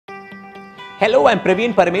Hello, I'm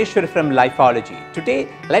Praveen Parameshwar from Lifology. Today,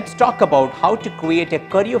 let's talk about how to create a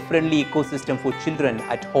career-friendly ecosystem for children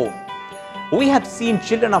at home. We have seen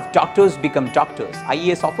children of doctors become doctors,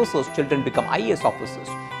 IAS officers, children become IAS officers.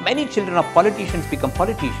 Many children of politicians become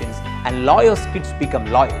politicians, and lawyers' kids become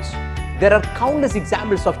lawyers. There are countless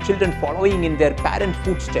examples of children following in their parents'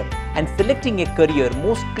 footsteps and selecting a career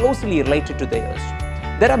most closely related to theirs.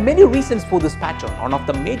 There are many reasons for this pattern. One of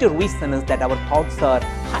the major reasons is that our thoughts are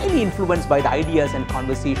highly influenced by the ideas and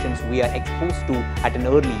conversations we are exposed to at an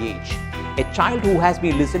early age. A child who has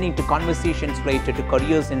been listening to conversations related to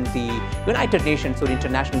careers in the United Nations or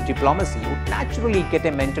international diplomacy would naturally get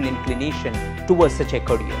a mental inclination towards such a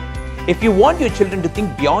career. If you want your children to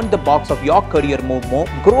think beyond the box of your career,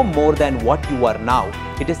 grow more than what you are now,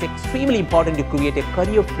 it is extremely important to create a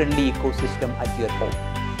career-friendly ecosystem at your home.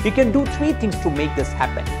 You can do three things to make this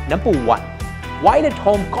happen. Number one, while at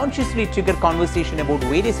home, consciously trigger conversation about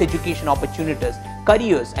various education opportunities,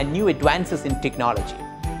 careers, and new advances in technology.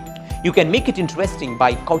 You can make it interesting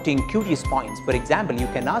by quoting curious points. For example, you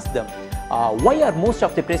can ask them, why are most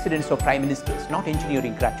of the presidents or prime ministers not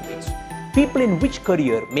engineering graduates? People in which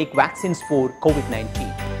career make vaccines for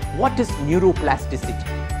COVID-19? What is neuroplasticity?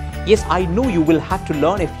 Yes, I know you will have to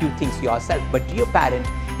learn a few things yourself, but dear parent,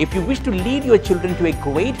 if you wish to lead your children to a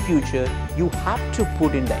great future, you have to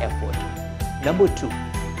put in the effort. Number two,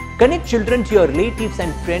 connect children to your relatives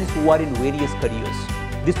and friends who are in various careers.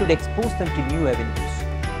 This would expose them to new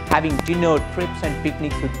avenues. Having dinner, trips and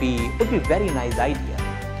picnics would be a very nice idea.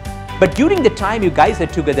 But during the time you guys are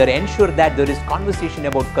together, ensure that there is conversation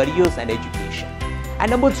about careers and education. And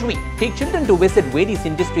number three, take children to visit various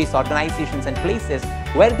industries, organizations and places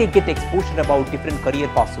where they get exposure about different career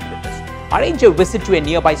possibilities. Arrange a visit to a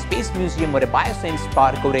nearby space museum or a bioscience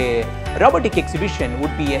park or a robotic exhibition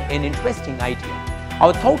would be an interesting idea.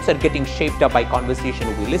 Our thoughts are getting shaped up by conversation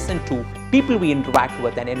we listen to, people we interact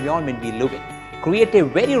with and environment we live in. Create a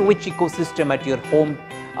very rich ecosystem at your home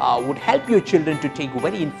would help your children to take a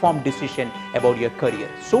very informed decision about your career.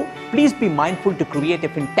 So please be mindful to create a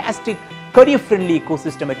fantastic career-friendly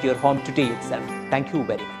ecosystem at your home today itself. Thank you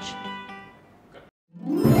very much.